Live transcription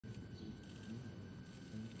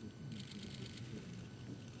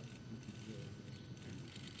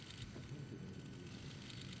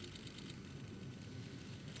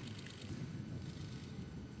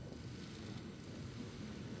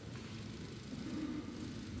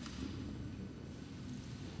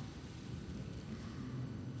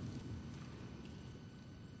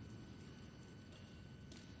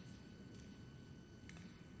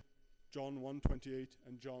John 1:28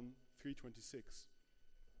 and John 3:26.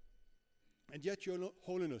 And yet, Your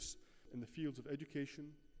Holiness, in the fields of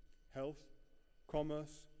education, health,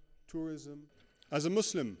 commerce, tourism. As a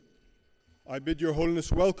Muslim, I bid Your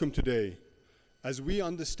Holiness welcome today, as we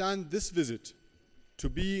understand this visit to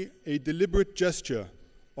be a deliberate gesture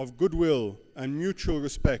of goodwill and mutual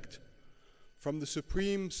respect from the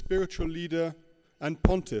supreme spiritual leader and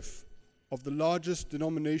pontiff of the largest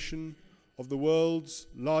denomination of the world's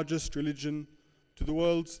largest religion to the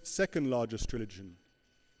world's second largest religion.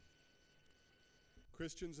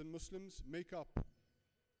 Christians and Muslims make up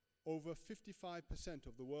over 55%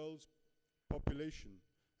 of the world's population.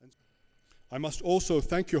 And I must also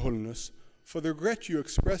thank Your Holiness for the regret you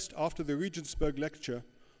expressed after the Regensburg lecture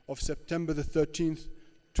of September the 13th,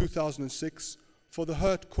 2006, for the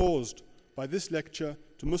hurt caused by this lecture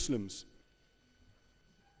to Muslims.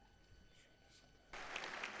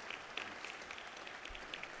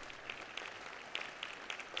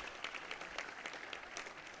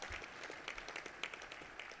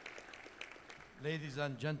 Ladies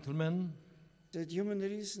and gentlemen, that human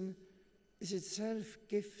reason is itself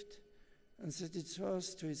gift, and that it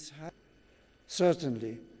soars to its height.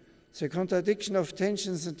 Certainly, the contradiction of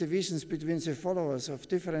tensions and divisions between the followers of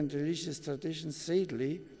different religious traditions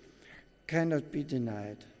sadly cannot be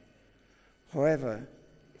denied. However,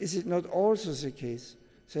 is it not also the case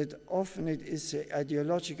that often it is the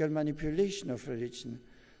ideological manipulation of religion,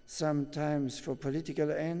 sometimes for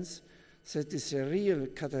political ends, that is a real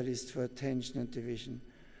catalyst for tension and division,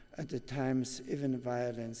 and at times even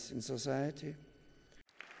violence in society?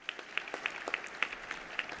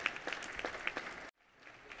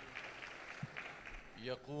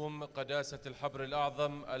 يقوم قداسة الحبر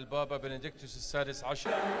الأعظم البابا بنديكتوس السادس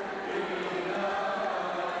عشر.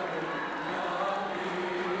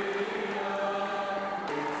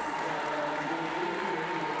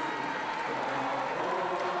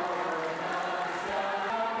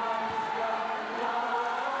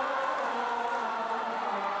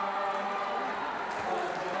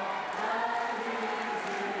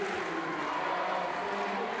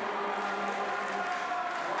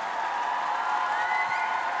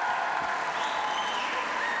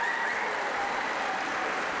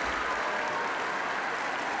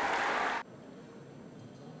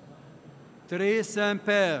 Très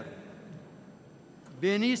Saint-Père,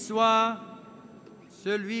 béni soit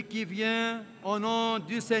celui qui vient au nom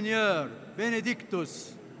du Seigneur,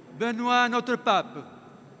 Benedictus, Benoît notre pape,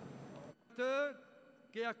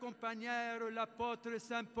 qui accompagnèrent l'apôtre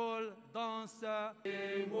Saint Paul dans sa...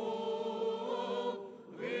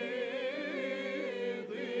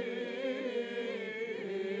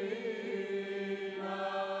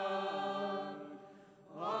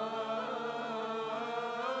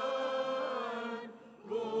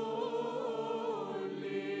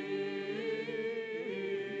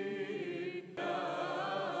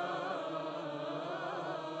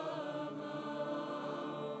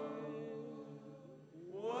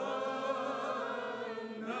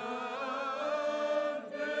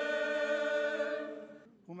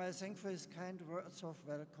 I thank for his kind words of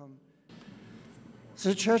welcome.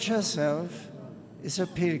 The Church herself is a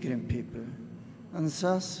pilgrim people, and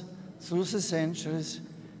thus, through the centuries,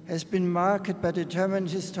 has been marked by determined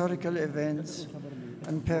historical events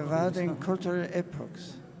and pervading cultural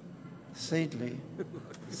epochs. Sadly,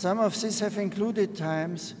 some of these have included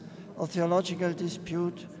times of theological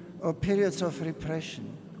dispute or periods of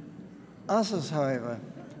repression. Others, however,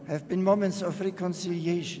 have been moments of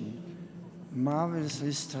reconciliation,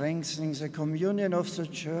 marvelously strengthening the communion of the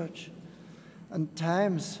Church, and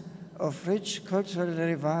times of rich cultural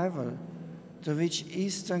revival to which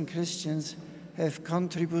Eastern Christians have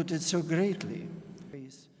contributed so greatly,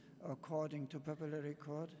 according to popular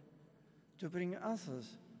record, to bring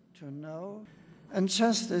others to know. And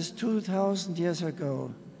just as 2,000 years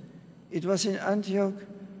ago, it was in Antioch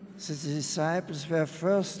that the disciples were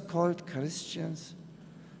first called Christians,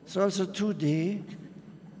 so also today,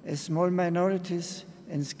 as small minorities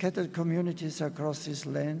and scattered communities across these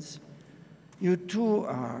lands, you too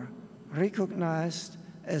are recognized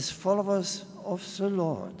as followers of the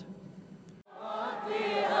Lord.